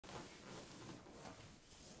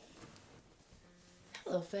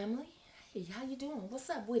Hello, family. Hey, how you doing? What's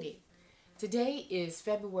up with it? Today is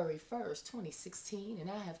February 1st, 2016,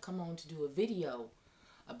 and I have come on to do a video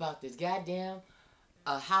about this goddamn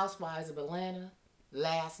Housewives of Atlanta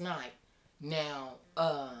last night. Now,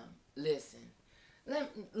 listen.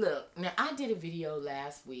 Look, now I did a video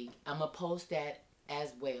last week. I'm going to post that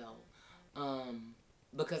as well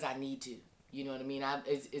because I need to. You know what I mean?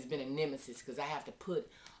 It's been a nemesis because I have to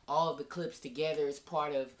put all the clips together as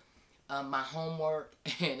part of my homework,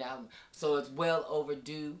 and so it's well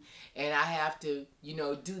overdue, and I have to,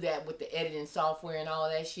 do that with the editing software and all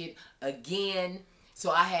that shit again.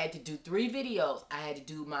 So I had to do 3 videos. I had to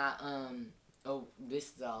do my oh,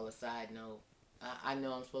 this is all a side note. I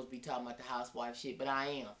know I'm supposed to be talking about the housewife shit, but I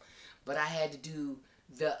am. But I had to do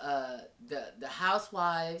the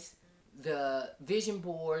housewives, the vision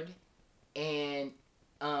board, and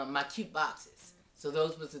my cute boxes. So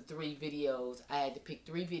those was the 3 videos. I had to pick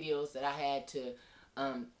 3 videos that I had to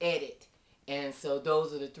edit. And so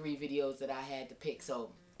those are the 3 videos that I had to pick.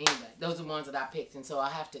 So anyway, those are the ones that I picked. And so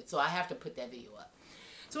I have to put that video up.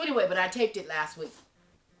 So anyway, but I taped it last week.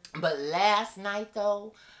 But last night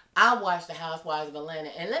though, I watched the Housewives of Atlanta.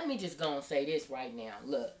 And let me just go and say this right now.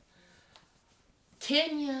 Look,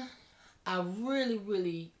 Kenya, I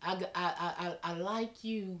really, I like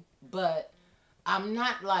you, but I'm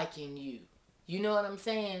not liking you. You know what I'm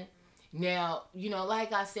saying? Now,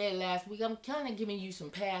 like I said last week, I'm kind of giving you some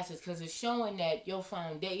passes because it's showing that your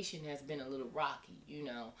foundation has been a little rocky,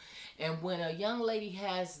 And when a young lady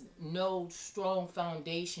has no strong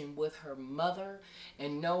foundation with her mother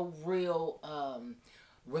and no real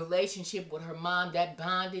relationship with her mom, that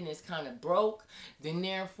bonding is kind of broke, then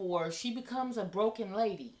therefore she becomes a broken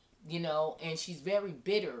lady. And she's very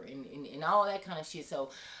bitter and all that kind of shit.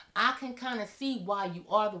 So I can kind of see why you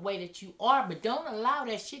are the way that you are, but don't allow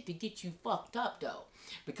that shit to get you fucked up, though.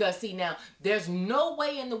 Because, see, now, there's no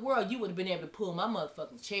way in the world you would have been able to pull my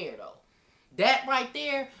motherfucking chair, though. That right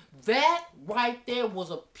there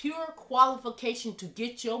was a pure qualification to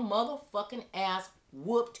get your motherfucking ass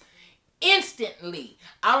whooped instantly.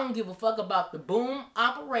 I don't give a fuck about the boom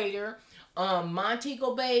operator,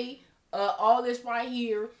 Montego Bay, all this right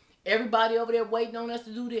here. Everybody over there waiting on us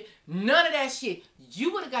to do this. None of that shit.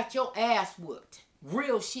 You would have got your ass whooped.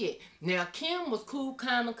 Real shit. Now, Kim was cool,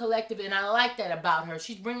 calm, and collective, and I like that about her.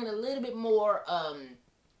 She's bringing a little bit more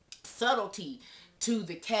subtlety to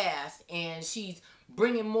the cast, and she's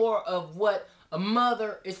bringing more of what a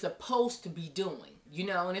mother is supposed to be doing.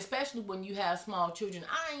 And especially when you have small children,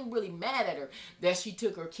 I ain't really mad at her that she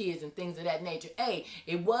took her kids and things of that nature. Hey,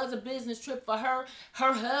 it was a business trip for her.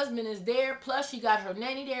 Her husband is there, plus she got her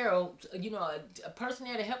nanny there, or, a person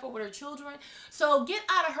there to help her with her children. So get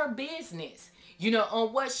out of her business,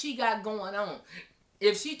 on what she got going on.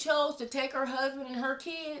 If she chose to take her husband and her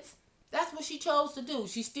kids, that's what she chose to do.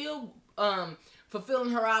 She's still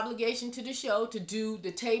fulfilling her obligation to the show to do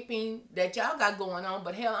the taping that y'all got going on.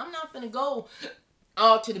 But hell, I'm not going to go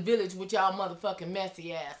all to the village with y'all motherfucking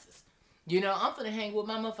messy asses. I'm finna hang with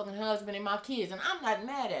my motherfucking husband and my kids, and I'm not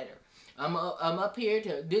mad at her. I'm up here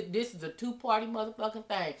to, this is a 2-party motherfucking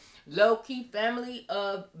thing. Low-key family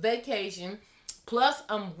vacation, plus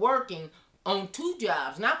I'm working on 2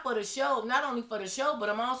 jobs, not for the show, not only for the show, but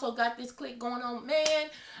I'm also got this clique going on. Man,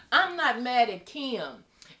 I'm not mad at Kim.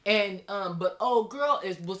 And, but old girl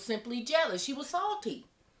was simply jealous. She was salty.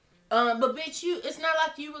 But bitch, it's not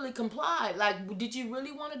like you really complied. Like, did you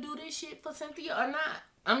really want to do this shit for Cynthia or not?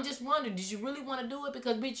 I'm just wondering, did you really want to do it?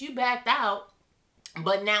 Because, bitch, you backed out.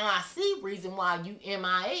 But now I see reason why you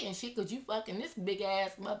MIA and shit, because you fucking this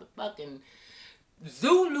big-ass motherfucking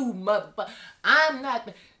Zulu motherfucker. I'm not...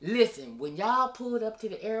 Listen, when y'all pulled up to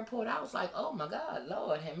the airport, I was like, oh, my God,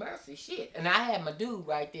 Lord, have mercy, shit. And I had my dude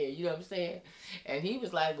right there, you know what I'm saying? And he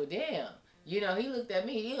was like, well, damn. He looked at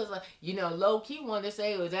me. He was like, low-key wanted to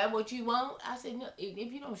say, is that what you want? I said, no,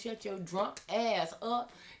 if you don't shut your drunk ass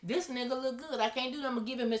up, this nigga look good. I can't do that. I'm going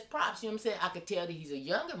to give him his props. You know what I'm saying? I could tell that he's a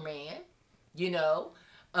younger man,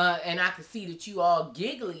 and I could see that you all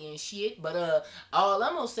giggly and shit. But all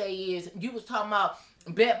I'm going to say is, you was talking about,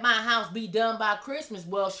 bet my house be done by Christmas.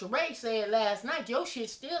 Well, Sheree said last night, your shit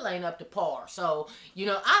still ain't up to par. So,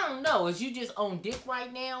 I don't know. Is you just on dick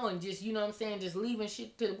right now and just, you know what I'm saying, just leaving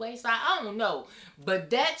shit to the wayside? I don't know. But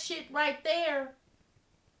that shit right there,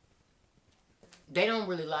 they don't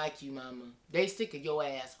really like you, mama. They sick of your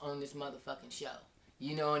ass on this motherfucking show.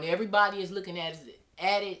 And everybody is looking at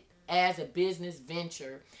it as a business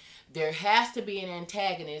venture. There has to be an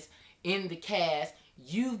antagonist in the cast.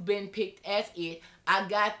 You've been picked as it. I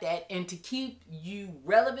got that. And to keep you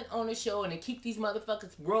relevant on the show and to keep these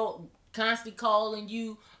motherfuckers constantly calling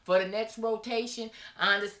you for the next rotation.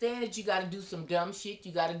 I understand that you got to do some dumb shit.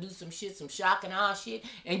 You got to do some shit, some shock and awe shit.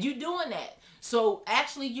 And you doing that. So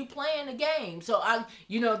actually you playing the game. So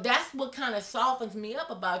that's what kind of softens me up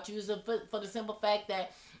about you, is for the simple fact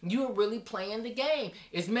that you're really playing the game.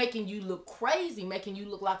 It's making you look crazy, making you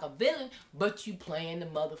look like a villain, but you playing the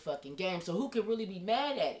motherfucking game. So who can really be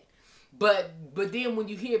mad at it? But then when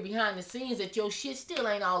you hear behind the scenes that your shit still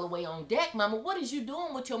ain't all the way on deck, mama, what is you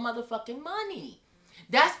doing with your motherfucking money?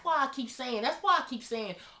 That's why I keep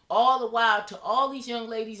saying all the while to all these young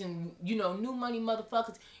ladies and, new money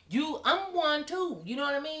motherfuckers, I'm one too, you know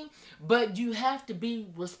what I mean? But you have to be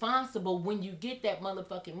responsible when you get that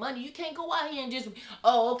motherfucking money. You can't go out here and just,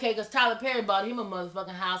 okay, because Tyler Perry bought him a motherfucking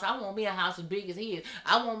house. I want me a house as big as his.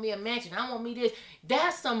 I want me a mansion. I want me this.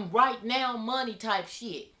 That's some right now money type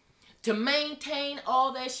shit. To maintain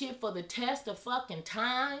all that shit for the test of fucking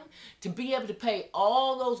time, to be able to pay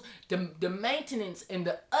all those, the maintenance and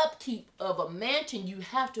the upkeep of a mansion, you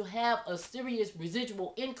have to have a serious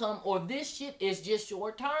residual income, or this shit is just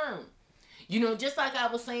short term. Just like I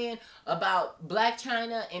was saying about Black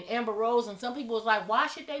China and Amber Rose, and some people was like, why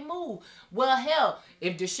should they move? Well, hell,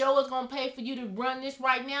 if the show is going to pay for you to run this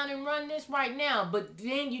right now, then run this right now. But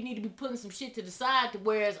then you need to be putting some shit to the side to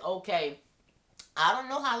where it's, okay, I don't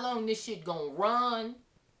know how long this shit gonna run,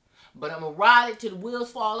 but I'm gonna ride it till the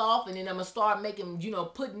wheels fall off, and then I'm gonna start making,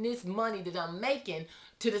 putting this money that I'm making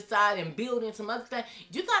to the side and building some other things.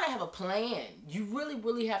 You gotta have a plan. You really,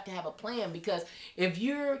 really have to have a plan, because if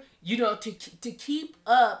you're, to keep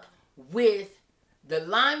up with the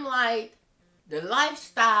limelight, the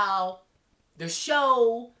lifestyle, the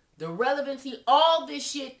show, the relevancy, all this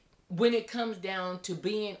shit, when it comes down to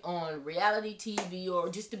being on reality TV or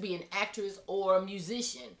just to be an actress or a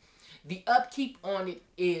musician, the upkeep on it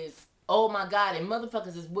is, oh my God, and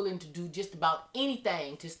motherfuckers is willing to do just about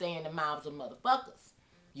anything to stay in the mouths of motherfuckers,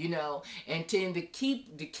 and tend to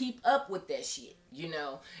keep up with that shit,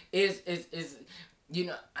 is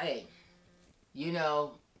hey,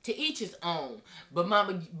 to each his own. But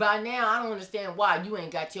mama, by now I don't understand why you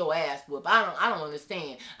ain't got your ass whooped. I don't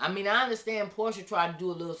understand. I mean, I understand Portia tried to do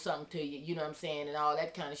a little something to you, you know what I'm saying, and all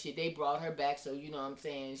that kind of shit. They brought her back, so you know what I'm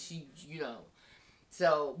saying, she,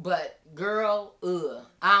 So, but girl,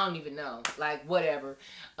 I don't even know. Like, whatever.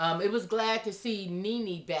 It was glad to see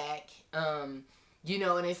Nene back. And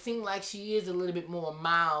it seemed like she is a little bit more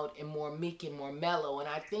mild and more meek and more mellow. And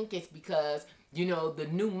I think it's because, the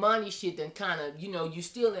new money shit then kind of,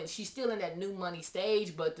 she's still in that new money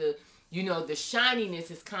stage, but the shininess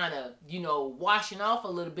is kind of, washing off a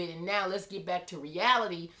little bit. And now let's get back to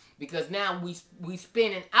reality, because now we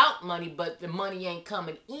spending out money, but the money ain't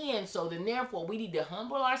coming in. So then therefore we need to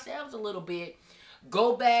humble ourselves a little bit,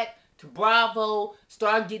 go back to Bravo,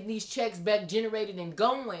 start getting these checks back generated and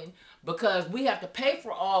going, because we have to pay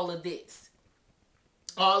for all of this.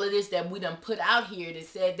 All of this that we done put out here that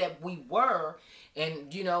said that we were,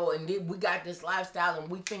 and and then we got this lifestyle, and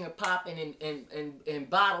we finger popping and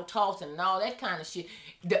bottle tossing and all that kind of shit.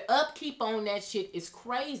 The upkeep on that shit is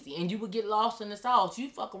crazy, and you would get lost in the sauce. You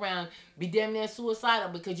fuck around, be damn near suicidal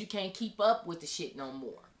because you can't keep up with the shit no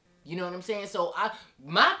more. You know what I'm saying? So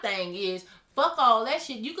my thing is, fuck all that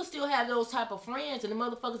shit. You can still have those type of friends, and the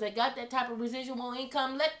motherfuckers that got that type of residual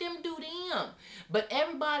income, let them do them. But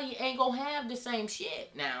everybody ain't gonna have the same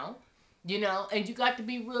shit now, and you got to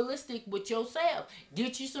be realistic with yourself.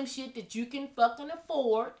 Get you some shit that you can fucking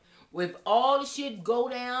afford. With all the shit go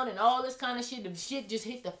down and all this kind of shit, if shit just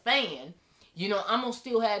hit the fan, I'm gonna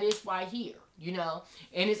still have this right here,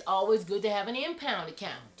 and it's always good to have an impound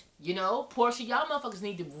account. Portia, y'all motherfuckers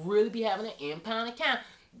need to really be having an impound account.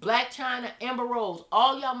 Black China, Amber Rose,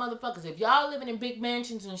 all y'all motherfuckers, if y'all living in big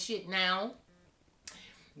mansions and shit now,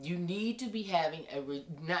 you need to be having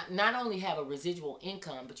not only have a residual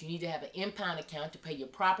income, but you need to have an impound account to pay your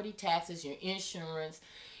property taxes, your insurance,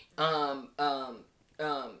 and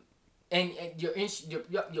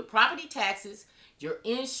your property taxes, your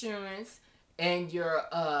insurance, and your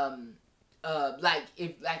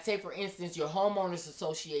say for instance your homeowners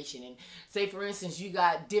association, and say for instance you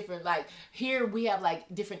got different, like here we have like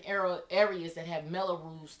different areas that have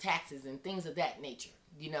Melrose taxes and things of that nature.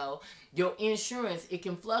 Your insurance, it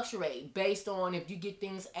can fluctuate based on if you get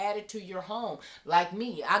things added to your home. Like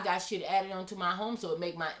me, I got shit added onto my home, so it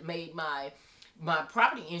made my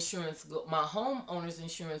property insurance, my homeowner's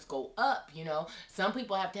insurance go up. Some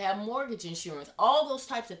people have to have mortgage insurance, all those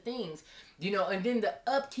types of things, and then the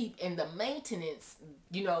upkeep and the maintenance,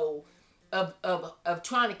 of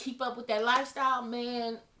trying to keep up with that lifestyle.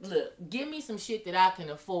 Man, look, give me some shit that I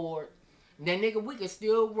can afford. Now, nigga, we can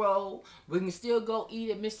still roll. We can still go eat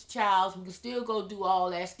at Mr. Child's. We can still go do all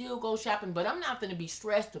that. Still go shopping. But I'm not going to be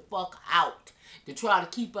stressed the fuck out to try to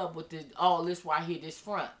keep up with all this right here, this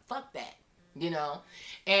front. Fuck that. You know?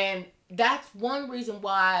 And that's one reason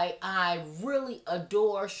why I really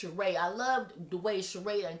adore Sheree. I loved the way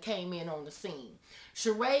Sheree came in on the scene.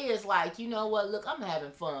 Sheree is like, you know what? Look, I'm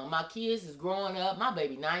having fun. My kids is growing up. My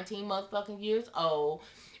baby 19 motherfucking years old.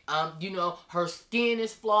 You know, her skin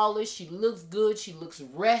is flawless. She looks good. She looks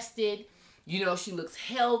rested. You know, she looks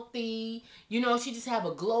healthy. You know, she just have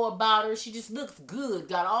a glow about her. She just looks good.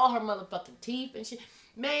 Got all her motherfucking teeth and shit.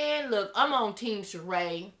 Man, look, I'm on Team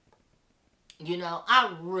Sheree. You know,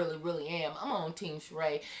 I really, really am. I'm on Team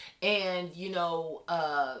Sheree. And, you know,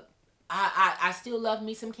 I still love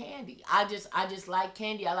me some Candy. I just like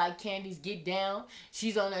Candy. I like Candy's Get Down.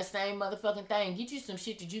 She's on that same motherfucking thing. Get you some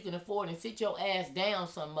shit that you can afford and sit your ass down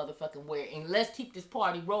some motherfucking where. And let's keep this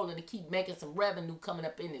party rolling and keep making some revenue coming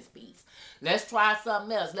up in this piece. Let's try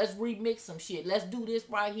something else. Let's remix some shit. Let's do this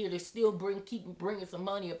right here to still keep bringing some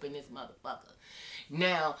money up in this motherfucker.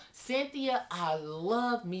 Now, Cynthia, I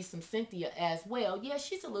love me some Cynthia as well. Yeah,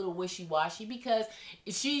 she's a little wishy-washy because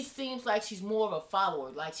she seems like she's more of a follower.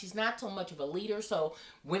 Like, she's not so much of a leader. So,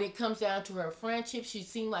 when it comes down to her friendships, she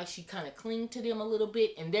seems like she kind of clings to them a little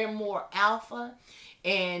bit. And they're more alpha.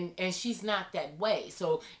 And she's not that way.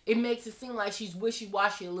 So, it makes it seem like she's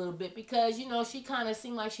wishy-washy a little bit because, you know, she kind of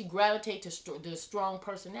seems like she gravitates to strong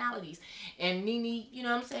personalities. And Nene, you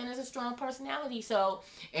know what I'm saying, is a strong personality. So,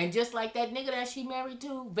 and just like that nigga that she married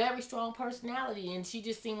to, very strong personality. And she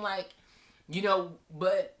just seemed like, you know,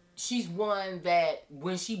 but she's one that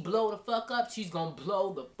when she blow the fuck up, she's going to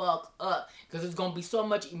blow the fuck up. Because there's going to be so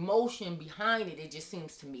much emotion behind it, it just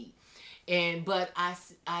seems to me. But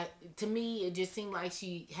to me, it just seemed like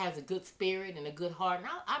she has a good spirit and a good heart. And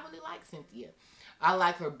I really like Cynthia. I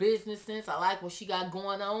like her business sense. I like what she got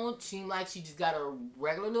going on. Seems like she just got a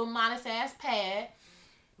regular little modest ass pad.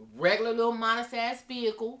 Regular little modest ass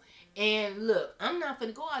vehicle. And look, I'm not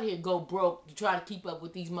finna go out here and go broke to try to keep up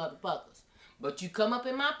with these motherfuckers. But you come up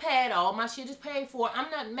in my pad, all my shit is paid for. I'm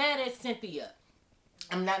not mad at Cynthia.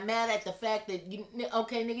 I'm not mad at the fact that,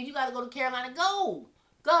 okay, nigga, you gotta go to Carolina. Go.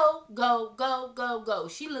 Go, go, go, go, go.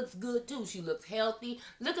 She looks good too. She looks healthy.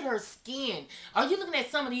 Look at her skin. Are you looking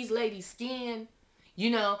at some of these ladies' skin?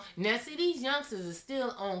 You know, now see, these youngsters are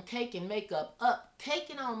still on cake and makeup up.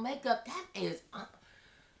 Cake and on makeup,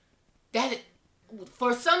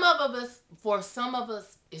 for some of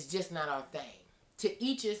us, it's just not our thing. To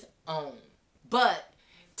each his own. But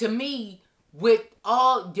to me, with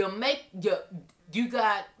all you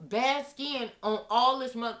got bad skin on all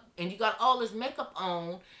this and you got all this makeup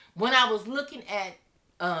on. When I was looking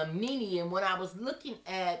at Nene and when I was looking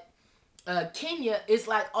at Kenya, it's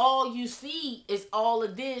like all you see is all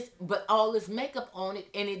of this, but all this makeup on it,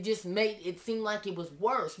 and it just made it seem like it was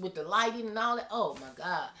worse with the lighting and all that. Oh my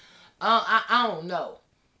God, I don't know.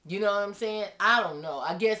 You know what I'm saying? I don't know.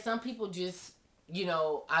 I guess some people just, you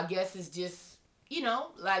know, I guess it's just, you know,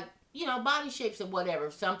 like, you know, body shapes and whatever.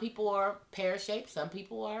 Some people are pear-shaped. Some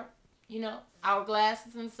people are, you know,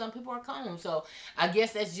 hourglasses, and some people are cones. So I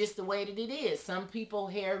guess that's just the way that it is. Some people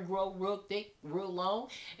hair grow real thick, real long,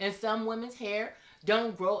 and some women's hair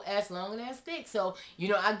don't grow as long and as thick. So, you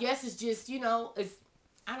know, I guess it's just, you know, it's,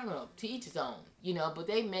 I don't know, to each his own, you know, but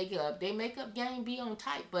they makeup game be on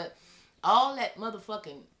tight, but all that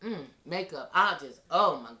motherfucking makeup,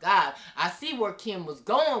 oh my God. I see where Kim was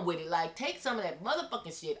going with it. Like, take some of that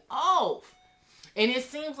motherfucking shit off. And it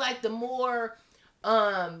seems like the more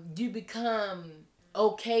you become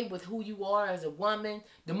okay with who you are as a woman,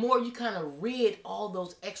 the more you kind of rid all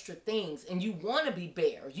those extra things. And you want to be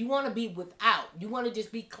bare. You want to be without. You want to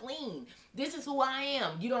just be clean. This is who I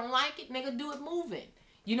am. You don't like it, nigga, do it moving.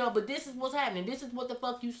 You know, but this is what's happening. This is what the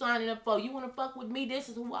fuck you signing up for. You want to fuck with me? This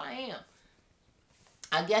is who I am.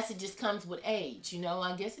 I guess it just comes with age, you know.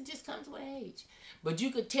 I guess it just comes with age. But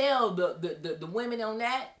you could tell the women on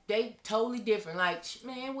that, they totally different. Like,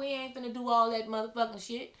 man, we ain't finna do all that motherfucking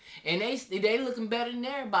shit. And they looking better than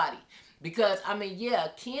everybody. Because, I mean, yeah,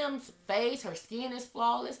 Kim's face, her skin is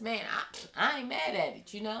flawless. Man, I ain't mad at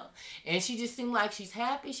it, you know. And she just seemed like she's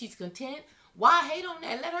happy, she's content. Why hate on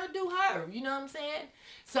that? Let her do her, you know what I'm saying?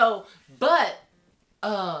 So, but,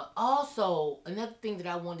 also, another thing that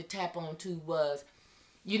I wanted to tap on too was,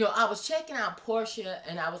 you know, I was checking out Portia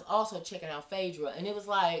and I was also checking out Phaedra. And it was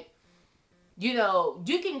like, you know,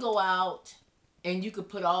 you can go out and you could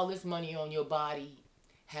put all this money on your body,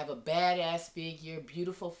 have a badass figure,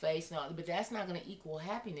 beautiful face and all, but that's not going to equal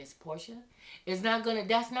happiness, Portia. That's not going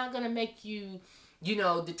to make you you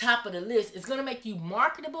know, the top of the list. It's going to make you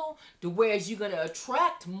marketable, to whereas you're going to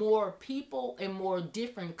attract more people and more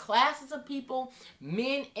different classes of people,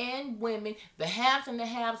 men and women, the haves and the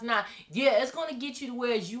haves not. Yeah, it's going to get you to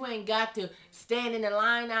whereas you ain't got to stand in the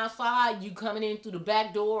line outside, you coming in through the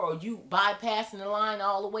back door, or you bypassing the line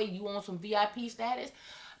all the way, you on some VIP status.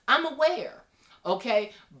 I'm aware,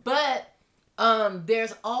 okay? But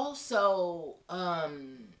there's also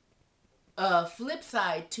a flip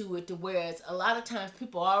side to it, to whereas a lot of times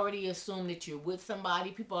people already assume that you're with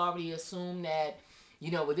somebody. People already assume that, you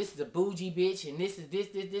know, well, this is a bougie bitch and this is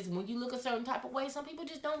this. When you look a certain type of way, some people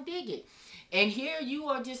just don't dig it. And here you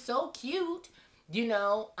are just so cute, you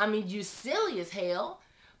know. I mean, you're silly as hell,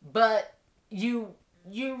 but you're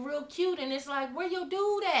real cute, and it's like, where your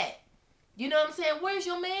dude at? You know what I'm saying? Where's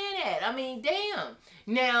your man at? I mean, damn.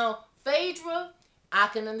 Now, Phaedra, I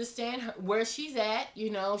can understand her, where she's at. You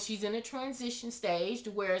know, she's in a transition stage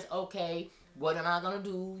to where it's, okay, what am I going to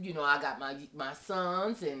do? You know, I got my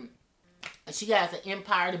sons, and she has an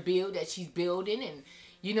empire to build that she's building, and,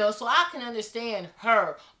 you know, so I can understand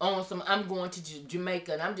her on some, I'm going to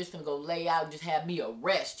Jamaica, and I'm just going to go lay out and just have me a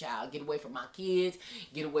rest, child. Get away from my kids,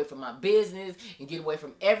 get away from my business, and get away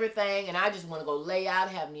from everything, and I just want to go lay out,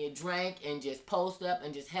 have me a drink, and just post up,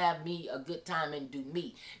 and just have me a good time and do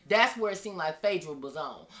me. That's where it seemed like Phaedra was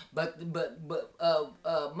on. But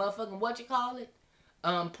motherfucking, what you call it?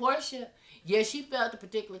 Portia, yeah, she felt a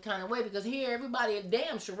particular kind of way, because here everybody,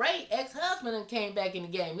 damn, Sheree, ex-husband, came back in the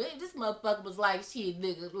game. This motherfucker was like, shit,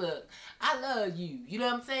 nigga, look, I love you. You know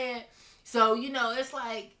what I'm saying? So, you know, it's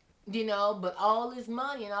like, you know, but all this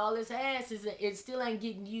money and all this ass, it still ain't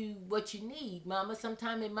getting you what you need, mama.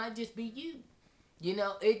 Sometimes it might just be you. You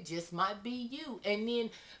know, it just might be you. And then,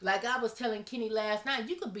 like I was telling Kenny last night,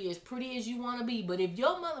 you could be as pretty as you want to be, but if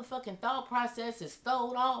your motherfucking thought process is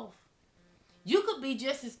throwed off, you could be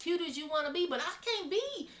just as cute as you want to be, but I can't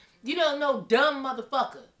be, you know, no dumb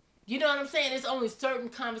motherfucker. You know what I'm saying? There's only certain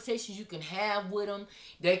conversations you can have with them.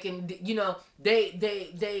 They can, you know, their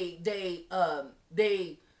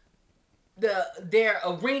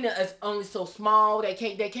arena is only so small. They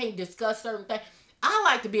can't discuss certain things. I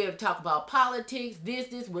like to be able to talk about politics,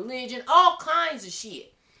 this, religion, all kinds of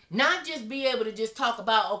shit. Not just be able to just talk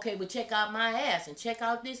about, okay, well, check out my ass, and check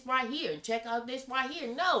out this right here, and check out this right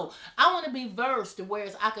here. No, I want to be versed to where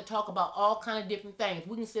I could talk about all kind of different things.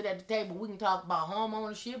 We can sit at the table. We can talk about home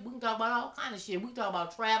ownership. We can talk about all kind of shit. We can talk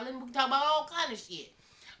about traveling. We can talk about all kind of shit.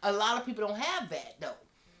 A lot of people don't have that, though.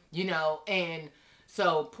 You know, and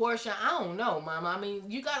so, Portia, I don't know, mama. I mean,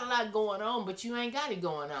 you got a lot going on, but you ain't got it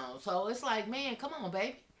going on. So, it's like, man, come on,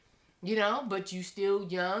 baby. You know, but you still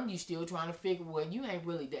young. You still trying to figure, well, you ain't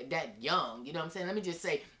really that young. You know what I'm saying? Let me just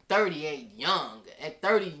say 30 ain't young. At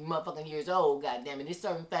 30 motherfucking years old, goddammit, there's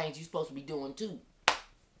certain things you're supposed to be doing too.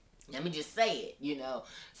 Let me just say it, you know.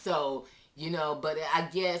 So, you know, but I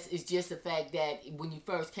guess it's just the fact that when you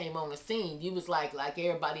first came on the scene, you was like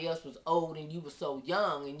everybody else was old, and you were so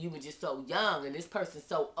young, and you were just so young, and this person's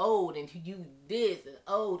so old, and you this, and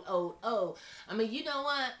old. I mean, you know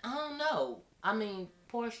what? I don't know. I mean,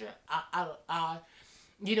 Portia,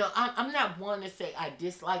 you know, I'm not one to say I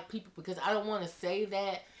dislike people, because I don't want to say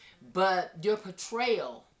that, but your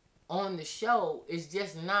portrayal on the show is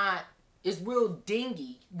just not, it's real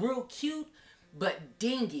dingy, real cute, but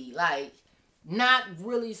dingy, like, not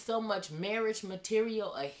really so much marriage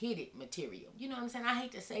material or hit it material. You know what I'm saying? I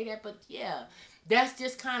hate to say that, but yeah, that's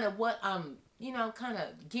just kind of what I'm, you know, kind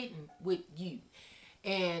of getting with you.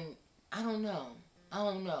 And I don't know.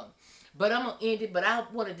 But I'm going to end it. But I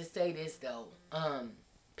wanted to say this, though.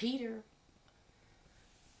 Peter.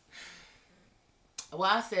 Well,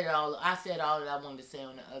 I said all that I wanted to say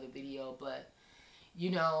on the other video. But,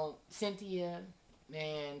 you know, Cynthia,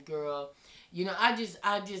 man, girl. You know, I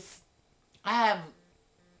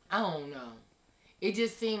don't know. It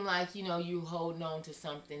just seemed like, you know, you holding on to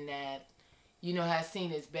something that, you know, has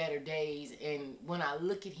seen its better days. And when I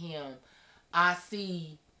look at him, I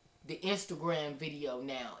see the Instagram video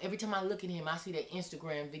now. Every time I look at him, I see that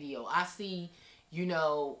Instagram video. I see, you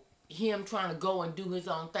know, him trying to go and do his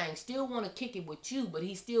own thing. Still want to kick it with you, but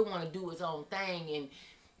he still want to do his own thing. And,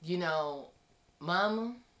 you know,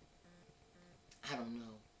 mama, I don't know.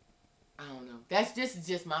 This is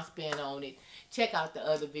just my spin on it. Check out the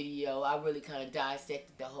other video. I really kind of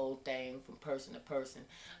dissected the whole thing from person to person.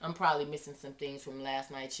 I'm probably missing some things from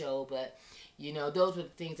last night's show, but, you know, those were the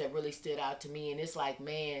things that really stood out to me. And it's like,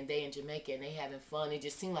 man, they in Jamaica and they having fun. It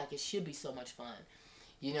just seemed like it should be so much fun.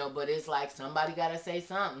 You know, but it's like somebody got to say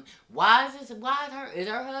something. Why is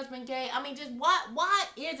her husband gay? I mean, just why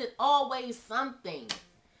is it always something?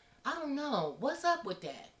 I don't know. What's up with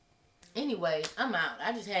that? Anyway, I'm out.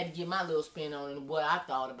 I just had to get my little spin on it and what I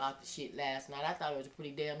thought about the shit last night. I thought it was a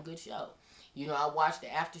pretty damn good show. You know, I watched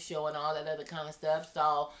the after show and all that other kind of stuff.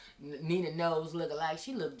 Saw Nina Nose look alike.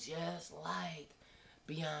 She looked just like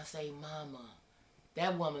Beyonce mama.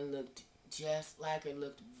 That woman looked just like her.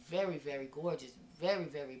 Looked very, very gorgeous. Very,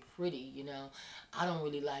 very pretty, you know. I don't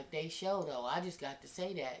really like they show, though. I just got to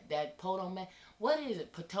say that. That Potomac. What is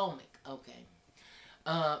it? Potomac. Okay.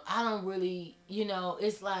 I don't really, you know,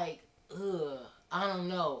 it's like, I don't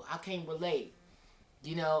know. I can't relate.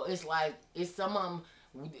 You know, it's like, it's some of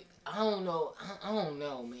them, I don't know. I don't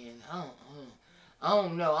know, man. I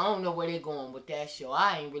don't know. I don't know where they're going with that show.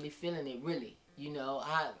 I ain't really feeling it, really. You know,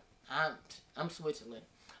 I'm Switzerland.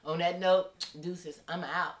 On that note, deuces, I'm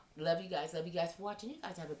out. Love you guys. Love you guys for watching. You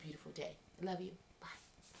guys have a beautiful day. Love you.